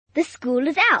The school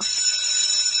is out,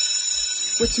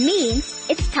 which means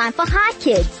it's time for Hi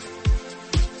Kids.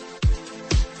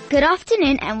 Good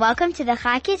afternoon and welcome to the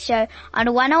Hi Kids show on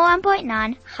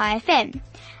 101.9 Hi FM,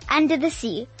 Under the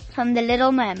Sea, from The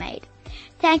Little Mermaid.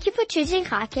 Thank you for choosing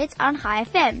Hi Kids on Hi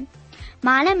FM.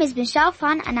 My name is Michelle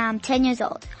Fan and I'm 10 years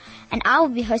old, and I will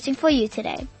be hosting for you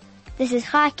today. This is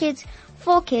Hi Kids,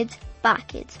 for kids, by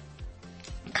kids.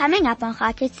 Coming up on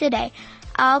Hi Kids today,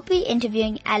 I'll be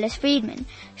interviewing Alice Friedman.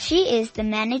 She is the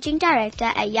Managing Director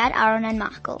at Yad Aaron and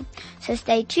Michael. So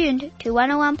stay tuned to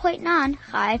 101.9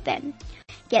 Hi FM.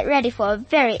 Get ready for a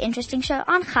very interesting show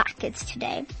on Hi Kids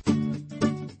today.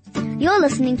 You're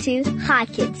listening to Hi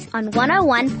Kids on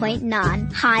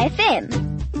 101.9 Hi FM.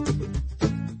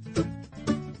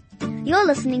 You're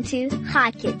listening to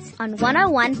Hi Kids on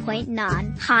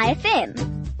 101.9 Hi FM.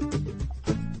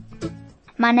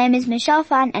 My name is Michelle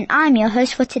Fan and I'm your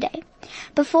host for today.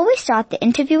 Before we start the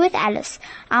interview with Alice,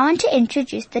 I want to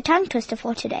introduce the tongue twister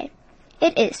for today.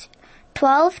 It is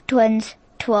 12 twins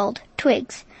twirled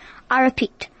twigs. I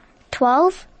repeat,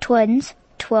 12 twins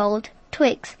twirled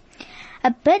twigs.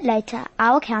 A bit later,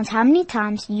 I will count how many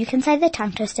times you can say the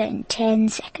tongue twister in 10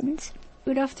 seconds.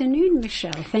 Good afternoon,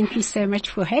 Michelle. Thank you so much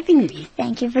for having me.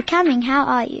 Thank you for coming. How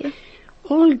are you?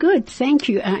 All good, thank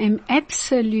you. I am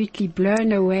absolutely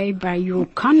blown away by your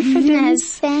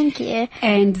confidence. Thank you.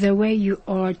 And the way you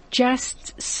are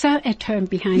just so at home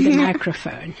behind the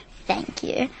microphone. Thank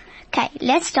you. Okay,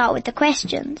 let's start with the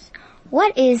questions.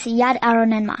 What is Yad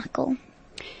Aaron and Michael?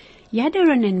 Yad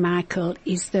Aaron and Michael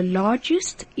is the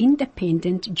largest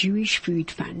independent Jewish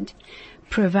food fund,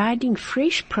 providing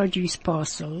fresh produce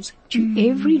parcels to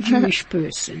every Jewish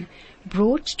person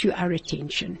brought to our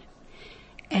attention.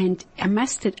 And I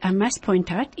must point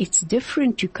out, it's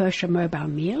different to kosher mobile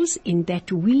meals in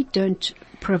that we don't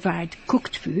provide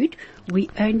cooked food. We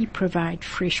only provide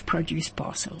fresh produce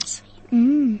parcels.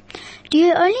 Do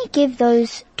you only give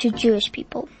those to Jewish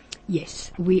people?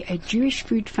 Yes, we're a Jewish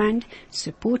food fund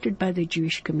supported by the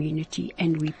Jewish community,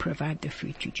 and we provide the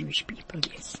food to Jewish people,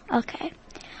 yes. Okay.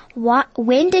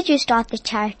 When did you start the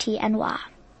charity and why?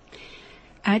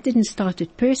 I didn't start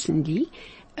it personally.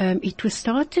 It was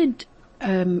started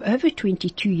over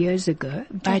 22 years ago.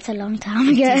 That's a long time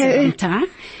ago. It is a long time.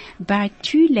 By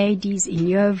two ladies in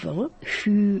Yeovil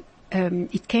who,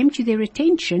 it came to their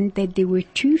attention that there were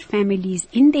two families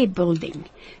in their building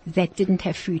that didn't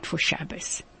have food for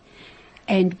Shabbos.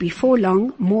 And before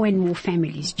long, more and more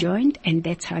families joined, and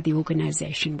that's how the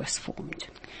organization was formed.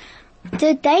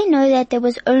 Did they know that there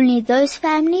was only those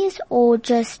families, or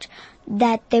just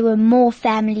that there were more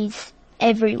families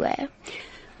everywhere?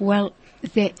 Well,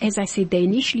 as I said, they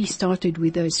initially started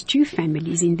with those two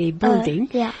families in their building,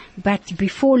 but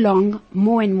before long,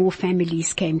 more and more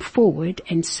families came forward,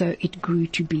 and so it grew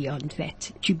to beyond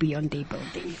that, to beyond their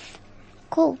building.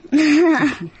 Cool.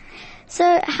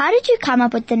 So, how did you come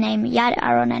up with the name Yad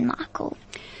Aaron and Michael?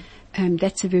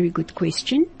 That's a very good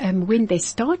question. When they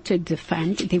started the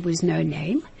fund, there was no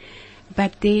name.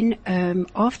 But then,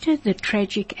 after the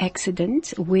tragic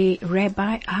accident where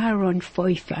Rabbi Aaron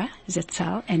Pfeiffer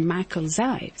Zatzal and Michael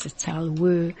Ziv Zatzal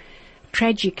were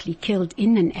tragically killed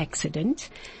in an accident,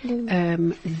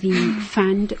 the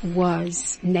fund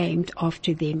was named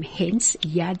after them, hence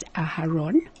Yad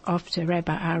Aharon, after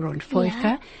Rabbi Aaron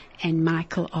Pfeiffer, and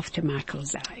Michael after Michael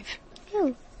Ziv.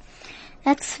 Oh,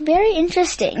 that's very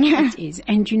interesting. It is.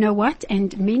 And you know what?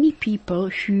 And many people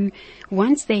who,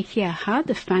 once they hear how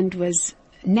the fund was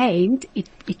named, it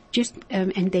just,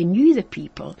 and they knew the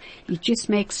people, it just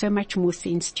makes so much more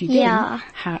sense to them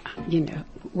how,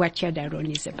 what Yad Aaron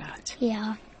is about.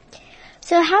 Yeah.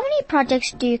 So how many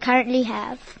projects do you currently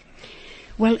have?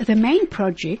 Well, the main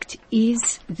project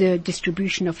is the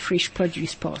distribution of fresh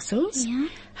produce parcels. Yeah.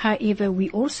 However,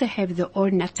 we also have the Or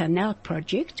Natanel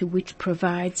project, which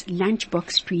provides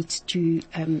lunchbox treats to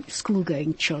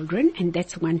school-going children, and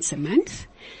that's once a month.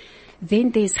 Then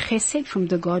there's Chesed from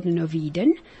the Garden of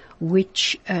Eden,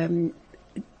 which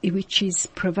is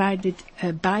provided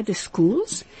by the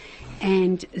schools,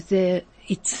 and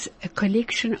it's a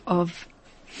collection of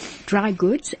dry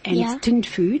goods and tinned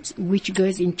foods, which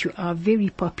goes into our very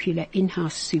popular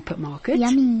in-house supermarket.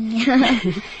 Yummy.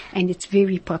 And it's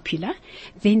very popular.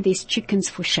 Then there's Chickens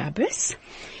for Shabbos.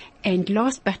 And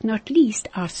last but not least,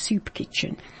 our soup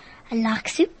kitchen. I like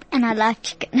soup and I like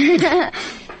chicken.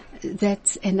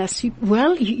 And our soup,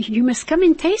 well, you must come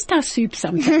and taste our soup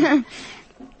sometime.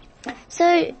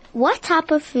 So, what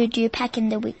type of food do you pack in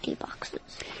the weekly boxes?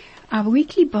 Our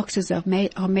weekly boxes are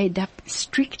made up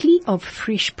strictly of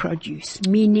fresh produce,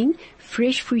 meaning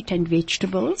fresh fruit and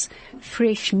vegetables,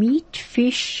 fresh meat,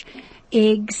 fish,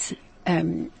 eggs,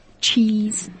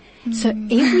 cheese, So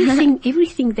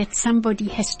everything that somebody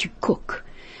has to cook,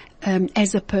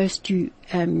 as opposed to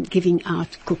giving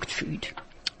out cooked food.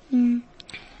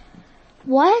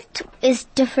 What is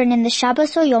different in the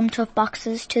Shabbos or Yom Tov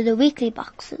boxes to the weekly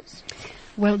boxes?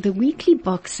 Well, the weekly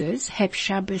boxes have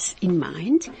Shabbos in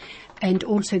mind, and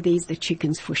also there's the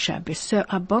chickens for Shabbos. So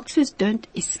our boxes don't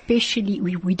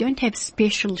we don't have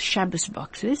special Shabbos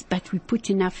boxes, but we put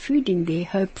enough food in there,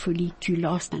 hopefully, to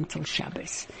last until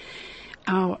Shabbos.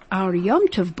 Our Yom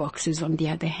Tov boxes, on the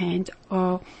other hand,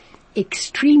 are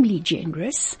extremely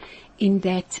generous in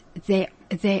that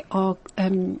they are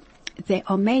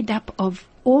made up of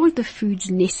all the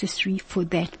foods necessary for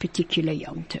that particular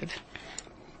Yom Tov.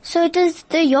 So does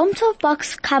the Yom Tov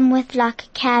box come with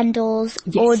like candles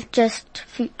or just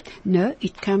food? No,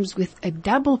 it comes with a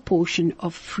double portion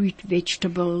of fruit,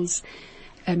 vegetables,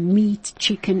 meat,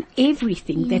 chicken,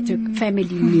 everything that a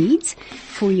family needs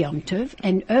for Yom Tov.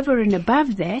 And over and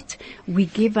above that, we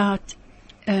give out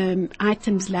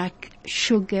items like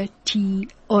sugar, tea,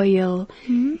 oil,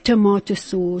 tomato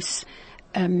sauce,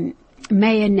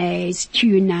 mayonnaise,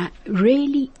 tuna.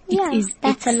 Really,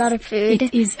 that's a lot of food.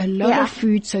 It is a lot of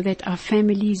food, so that our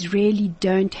families really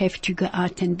don't have to go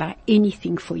out and buy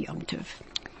anything for Yom Tov.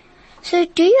 So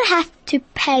do you have to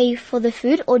pay for the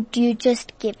food, or do you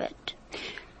just give it?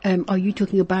 Are you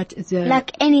talking about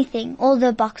like anything, all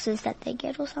the boxes that they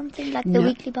get or something, like the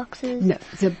weekly boxes? No,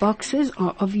 the boxes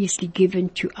are obviously given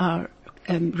to our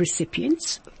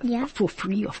recipients for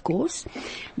free, of course,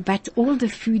 but all the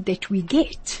food that we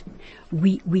get,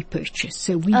 we purchase.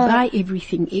 So we buy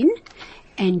everything in,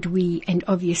 and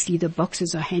obviously the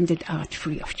boxes are handed out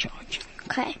free of charge.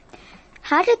 Okay.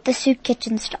 How did the soup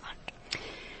kitchen start?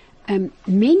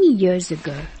 Many years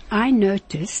ago, I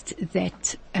noticed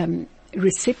that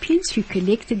recipients who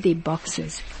collected their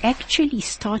boxes actually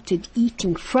started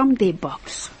eating from their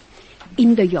box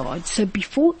in the yard. So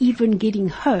before even getting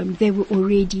home, they were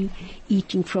already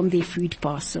eating from their food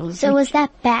parcels. So was that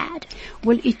bad?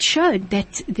 Well, it showed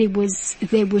that they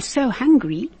were so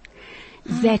hungry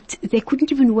that they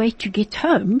couldn't even wait to get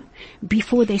home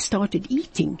before they started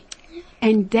eating.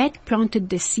 And that planted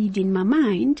the seed in my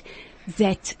mind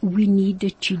that we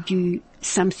needed to do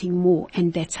something more,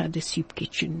 and that's how the soup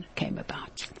kitchen came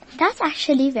about. That's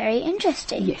actually very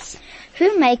interesting. Yes.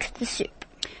 Who makes the soup?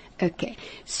 Okay,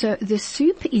 so the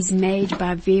soup is made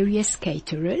by various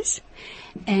caterers,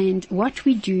 and what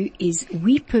we do is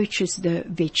we purchase the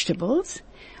vegetables,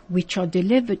 which are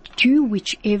delivered to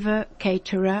whichever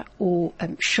caterer or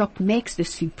shop makes the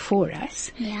soup for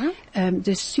us. Yeah.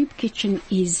 The soup kitchen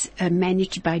is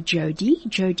managed by Jody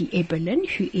Eberlin,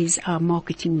 who is our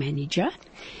marketing manager.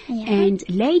 Yeah. And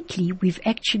lately we've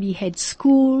actually had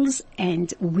schools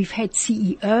and we've had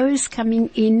CEOs coming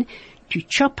in to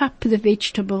chop up the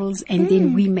vegetables, and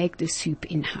then we make the soup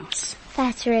in-house.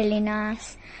 That's really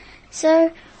nice.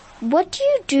 So, what do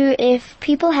you do if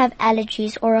people have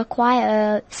allergies or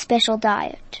require a special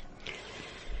diet?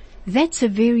 That's a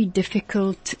very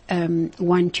difficult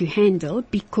one to handle,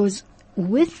 because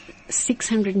with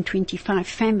 625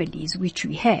 families which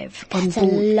we have on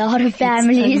board, a lot of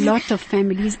families. It's a lot of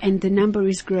families, and the number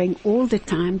is growing all the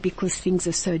time because things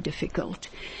are so difficult.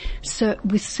 So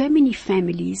with so many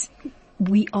families,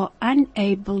 we are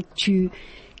unable to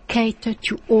cater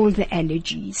to all the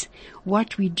allergies.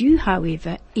 What we do,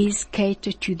 however, is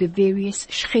cater to the various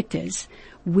shchitas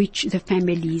which the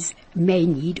families may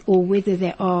need, or whether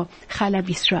they are Chalav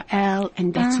Yisrael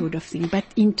and that sort of thing. But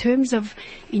in terms of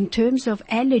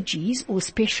allergies or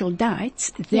special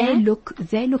diets, they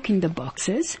look in the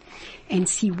boxes and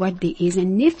see what there is,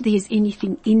 and if there's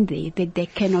anything in there that they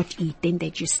cannot eat, then they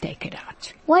just take it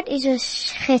out. What is a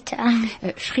shchita?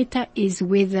 Shchita is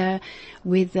whether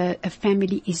a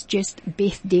family is just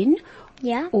bethed in,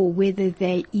 or whether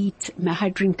they eat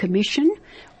Mahadrin Commission,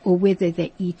 or whether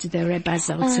they eat the Rabbi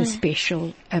Zalzer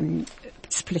special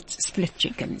split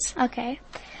chickens. Okay.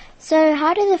 So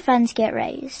how do the funds get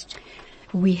raised?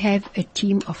 We have a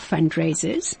team of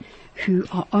fundraisers who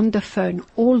are on the phone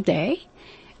all day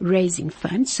raising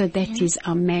funds. So that is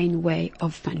our main way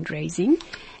of fundraising.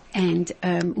 And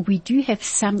we do have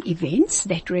some events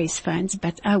that raise funds,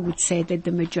 but I would say that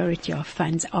the majority of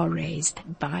funds are raised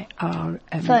by our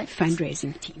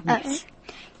fundraising team. Yes.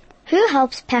 Who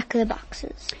helps pack the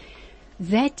boxes?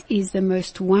 That is the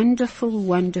most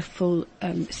wonderful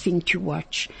thing to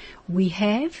watch. We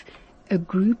have a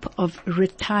group of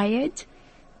retired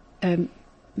men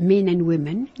and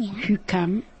women who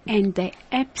come, and they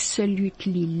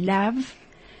absolutely love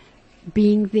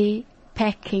being there,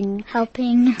 packing,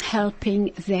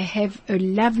 helping. They have a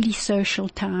lovely social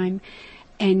time,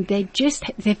 and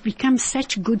they've become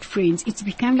such good friends. It's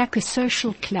become like a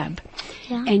social club.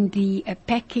 Yeah. And the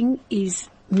packing is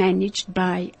managed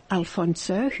by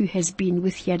Alfonso, who has been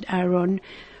with Yad Aaron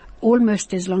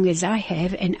almost as long as I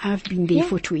have, and I've been there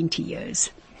for 20 years.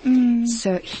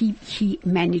 So he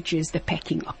manages the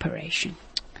packing operation.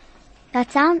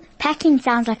 Packing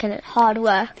sounds like a hard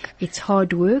work. It's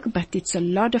hard work, but it's a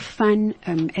lot of fun.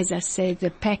 As I say,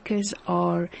 the packers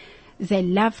they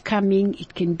love coming.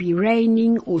 It can be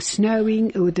raining or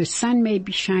snowing, or the sun may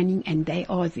be shining, and they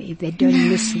are there. They don't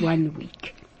miss 1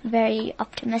 week. Very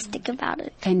optimistic about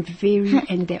it. And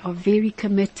they are very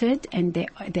committed, and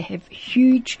they have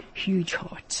huge, huge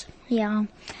hearts. Yeah.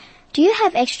 Do you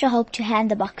have extra help to hand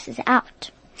the boxes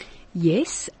out?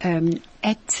 Yes,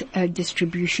 at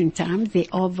distribution time, there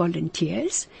are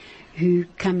volunteers who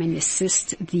come and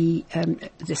assist the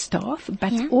staff,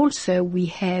 but also we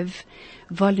have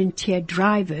volunteer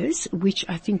drivers, which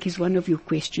I think is one of your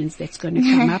questions that's going to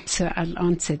come up, so I'll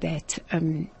answer that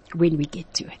when we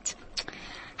get to it.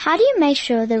 How do you make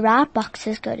sure the right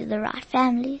boxes go to the right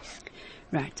families?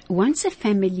 Right. Once a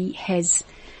family has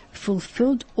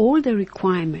fulfilled all the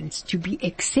requirements to be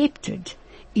accepted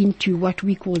into what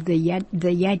we call the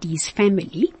Yaddies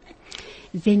family,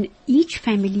 then each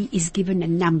family is given a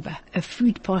number, a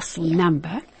food parcel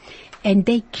number, and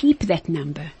they keep that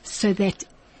number so that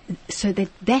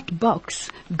box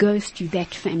goes to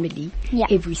that family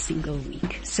every single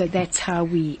week. So that's how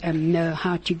we know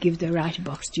how to give the right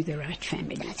box to the right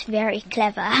family. That's very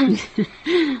clever.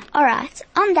 All right.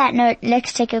 On that note,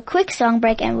 let's take a quick song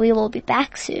break and we will be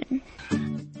back soon.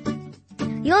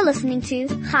 You're listening to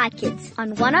Hi Kids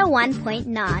on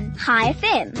 101.9 Hi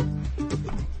FM.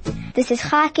 This is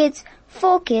Hi Kids,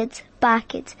 for kids, by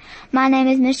kids. My name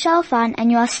is Michelle Fan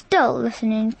and you are still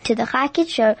listening to the Hi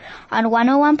Kids show on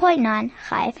 101.9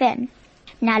 Hi FM.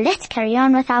 Now let's carry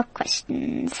on with our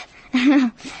questions.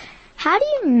 How do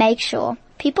you make sure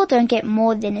people don't get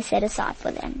more than is set aside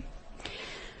for them?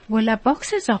 Well, our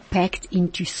boxes are packed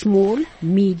into small,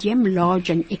 medium, large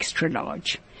and extra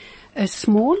large. A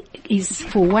small is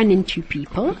for 1 and 2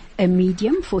 people, a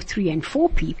medium for 3 and 4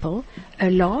 people, a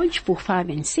large for 5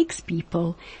 and 6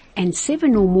 people, and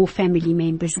 7 or more family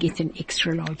members get an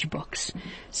extra large box.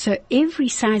 So every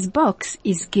size box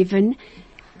is given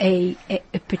a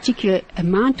particular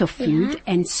amount of food,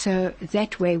 and so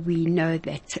that way we know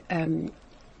that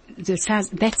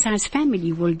that size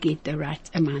family will get the right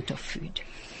amount of food.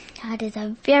 That is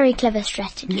a very clever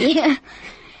strategy.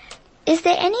 Is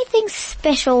there anything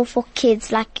special for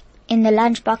kids, like in the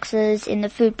lunch boxes, in the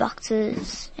food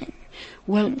boxes?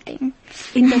 Well, in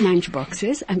the lunch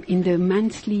boxes, in the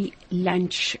monthly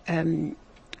lunch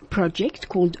project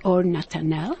called Or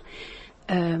Natanel,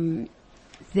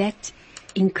 that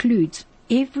includes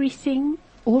everything,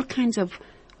 all kinds of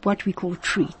what we call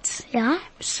treats. Yeah.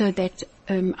 So that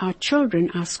our children,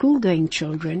 our school-going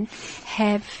children,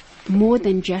 have more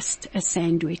than just a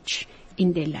sandwich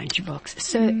in their lunchbox.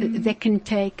 So they can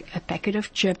take a packet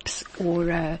of chips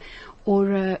or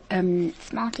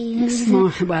Smarties.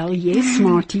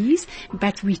 Smarties.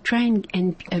 But we try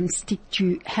and stick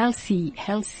to healthy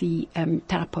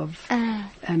type of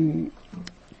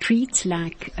treats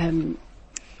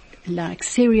like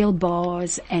cereal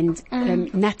bars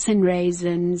and nuts and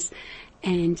raisins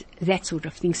and that sort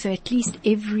of thing. So at least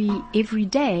every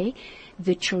day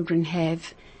the children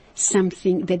have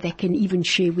something that they can even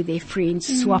share with their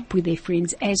friends, swap with their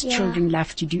friends, as children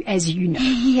love to do, as you know.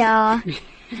 Yeah.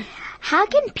 How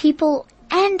can people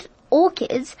and all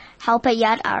kids help at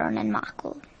Yad Aaron and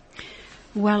Michael?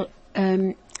 Well,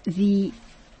 the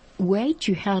way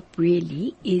to help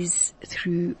really is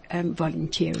through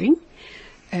volunteering.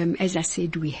 As I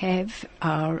said, we have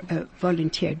our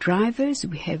volunteer drivers,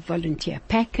 we have volunteer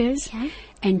packers,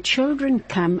 and children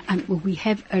come. We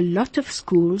have a lot of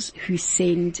schools who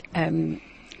send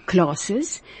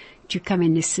classes to come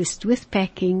and assist with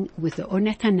packing, with the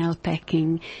Onatanel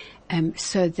packing,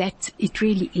 so that it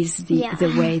really is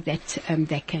the way that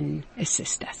they can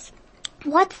assist us.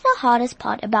 What's the hardest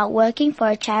part about working for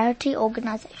a charity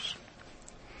organization?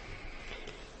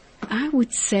 I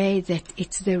would say that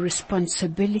it's the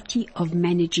responsibility of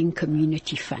managing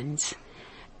community funds.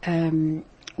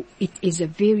 It is a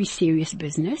very serious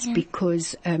business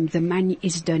because the money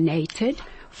is donated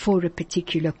for a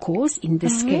particular cause, in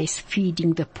this case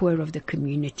feeding the poor of the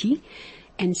community.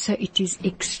 And so it is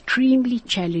extremely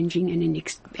challenging and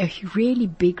a really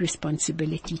big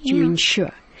responsibility to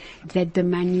ensure that the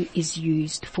money is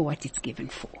used for what it's given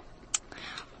for.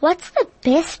 What's the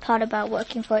best part about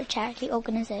working for a charity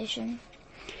organization?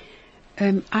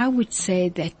 I would say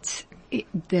that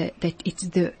that it's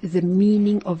the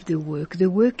meaning of the work. The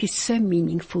work is so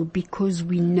meaningful because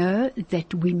we know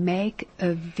that we make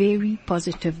a very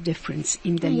positive difference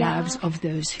in the lives of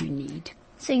those who need.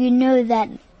 So you know that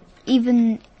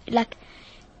even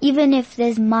if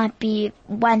there might be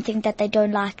one thing that they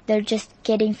don't like, they're just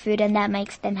getting food and that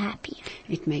makes them happy.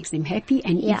 It makes them happy,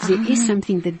 and if there is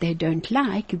something that they don't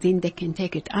like, then they can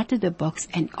take it out of the box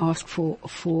and ask for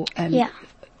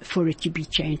it to be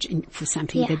changed for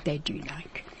something that they do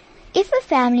like. If a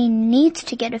family needs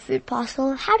to get a food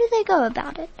parcel, how do they go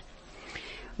about it?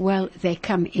 Well, they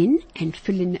come in and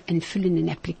fill in an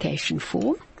application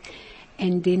form,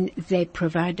 and then they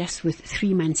provide us with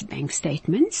 3 months bank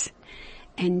statements.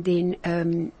 And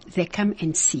then they come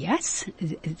and see us.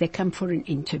 They come for an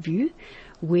interview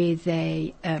where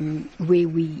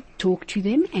we talk to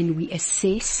them and we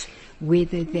assess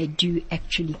whether they do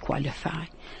actually qualify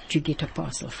to get a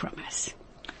parcel from us.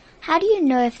 How do you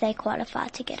know if they qualify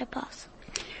to get a parcel?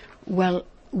 Well,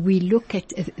 we look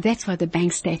at, that's why the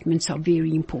bank statements are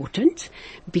very important,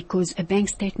 because a bank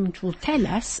statement will tell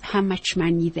us how much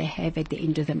money they have at the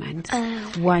end of the month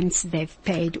once they've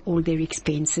paid all their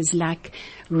expenses like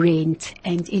rent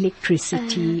and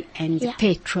electricity and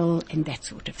petrol and that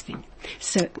sort of thing.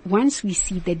 So once we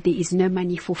see that there is no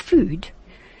money for food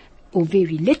or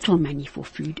very little money for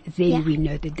food, then we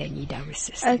know that they need our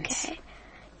assistance. Okay.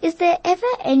 Is there ever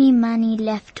any money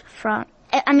left from,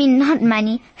 not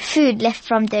money, food left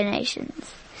from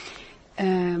donations?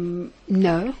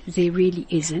 No, there really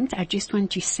isn't. I just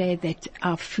want to say that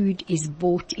our food is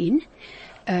bought in.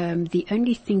 The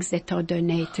only things that are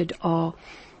donated are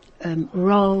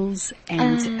rolls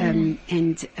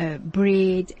and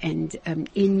bread and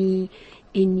any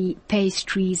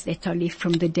pastries that are left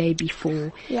from the day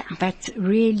before. Yeah. But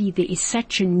really there is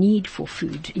such a need for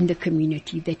food in the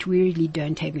community that we really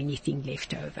don't have anything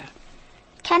left over.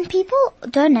 Can people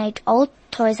donate old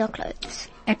toys or clothes?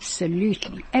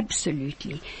 Absolutely,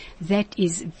 absolutely. That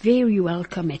is very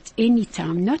welcome at any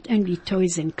time, not only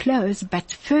toys and clothes,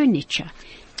 but furniture.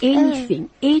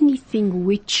 Anything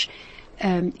which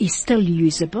is still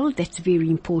usable, that's very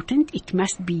important. It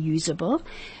must be usable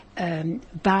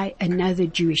by another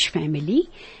Jewish family.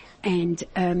 And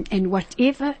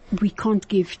whatever we can't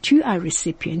give to our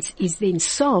recipients is then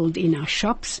sold in our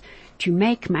shops to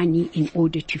make money in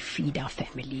order to feed our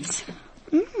families.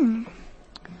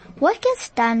 What gets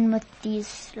done with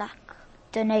these,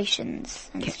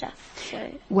 donations and stuff?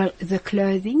 So. Well, the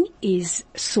clothing is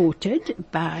sorted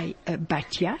by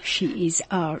Batya. She is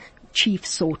our chief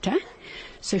sorter.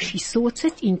 So she sorts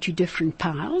it into different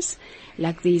piles.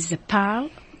 Like there's a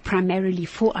pile primarily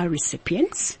for our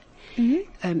recipients.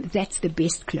 That's the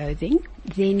best clothing.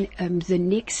 Then the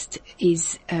next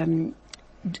is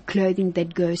clothing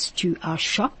that goes to our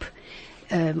shop,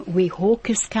 where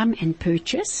hawkers come and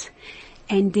purchase.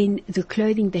 And then the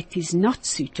clothing that is not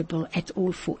suitable at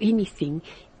all for anything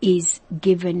is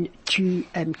given to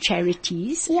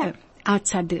charities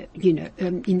outside the,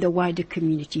 in the wider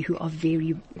community, who are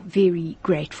very, very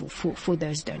grateful for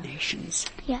those donations.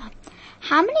 Yeah.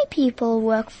 How many people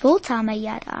work full-time at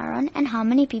Yad Aaron and how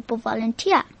many people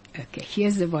volunteer? Okay,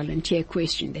 here's the volunteer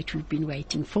question that we've been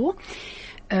waiting for.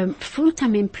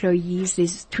 Full-time employees,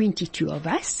 there's 22 of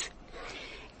us.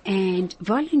 And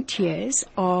volunteers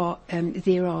are,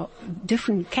 there are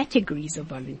different categories of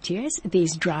volunteers.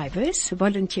 There's drivers,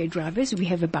 volunteer drivers. We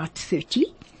have about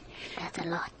 30. That's a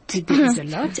lot. There is a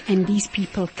lot. And these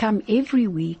people come every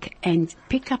week and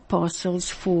pick up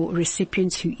parcels for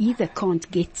recipients who either can't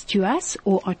get to us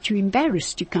or are too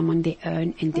embarrassed to come on their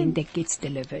own, and then that gets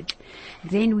delivered.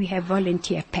 Then we have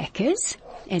volunteer packers.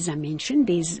 As I mentioned,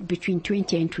 there's between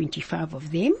 20 and 25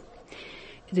 of them.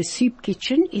 The soup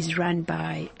kitchen is run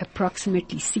by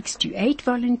approximately 6 to 8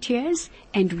 volunteers,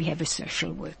 and we have a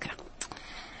social worker.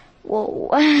 Whoa,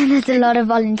 that's a lot of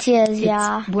volunteers,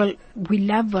 Well, we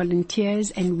love volunteers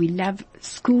and we love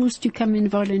schools to come and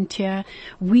volunteer.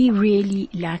 We really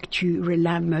like to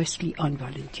rely mostly on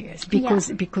volunteers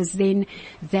because then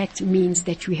that means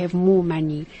that we have more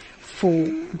money for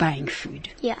buying food.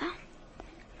 Yeah.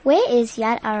 Where is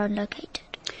Yad Aaron located?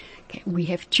 Okay, we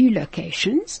have 2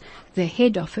 locations. The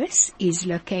head office is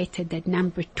located at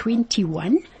number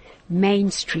 21 Main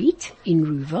Street in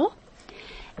Rouville.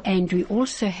 And we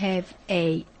also have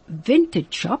a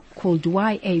vintage shop called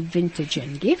YA Vintage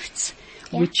and Gifts,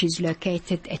 which is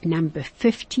located at number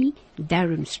 50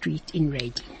 Durham Street in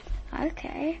Reading.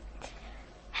 Okay.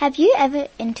 Have you ever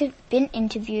been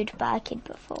interviewed by a kid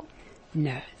before?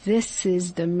 No, this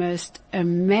is the most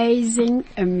amazing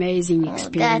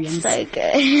experience. That's so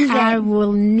good. I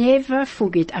will never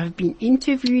forget. I've been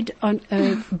interviewed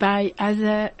by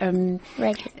other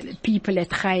people at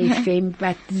Chai FM,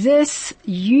 but this,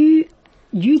 you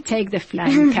take the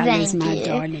flying colors, my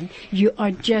darling. You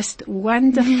are just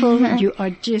wonderful. You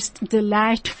are just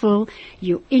delightful.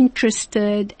 You're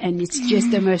interested, and it's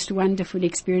just the most wonderful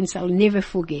experience. I'll never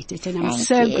forget it, and I'm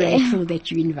so grateful that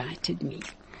you invited me.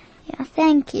 Yeah,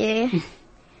 thank you.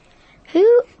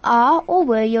 Who are or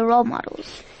were your role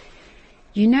models?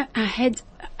 You know, I had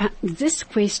this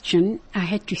question. I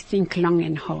had to think long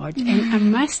and hard, and I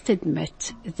must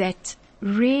admit that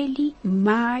really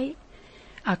I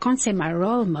can't say my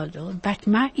role model, but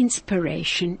my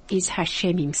inspiration is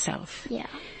Hashem himself. Yeah.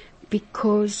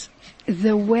 Because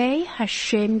the way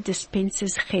Hashem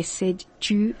dispenses chesed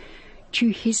to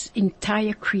his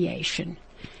entire creation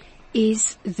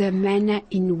is the manner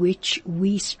in which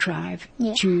we strive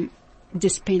to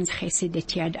dispense chesed at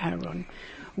Yad Aaron,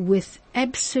 with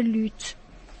absolute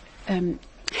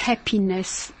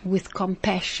happiness, with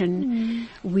compassion,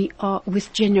 we are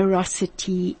with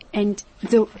generosity, and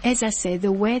as I say,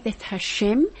 the way that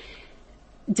Hashem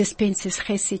dispenses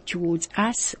chesed towards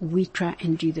us, we try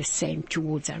and do the same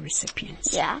towards our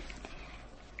recipients. Yeah.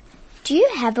 Do you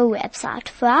have a website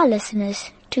for our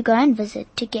listeners to go and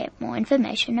visit to get more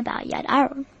information about Yad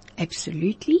Aaron?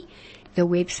 Absolutely. The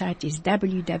website is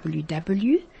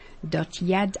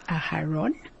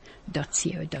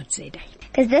www.yadaharon.co.za.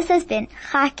 Because this has been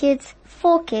Chai Kids,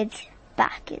 for kids,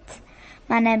 by kids.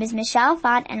 My name is Michelle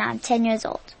Fine and I'm 10 years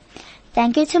old.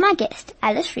 Thank you to my guest,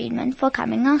 Alice Friedman, for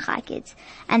coming on Chai Kids.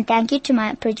 And thank you to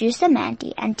my producer,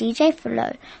 Mandy, and DJ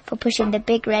Flo for pushing the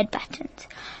big red buttons.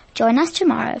 Join us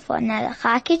tomorrow for another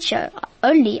Chai Kids show,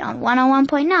 only on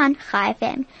 101.9 Chai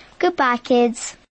FM. Goodbye, kids.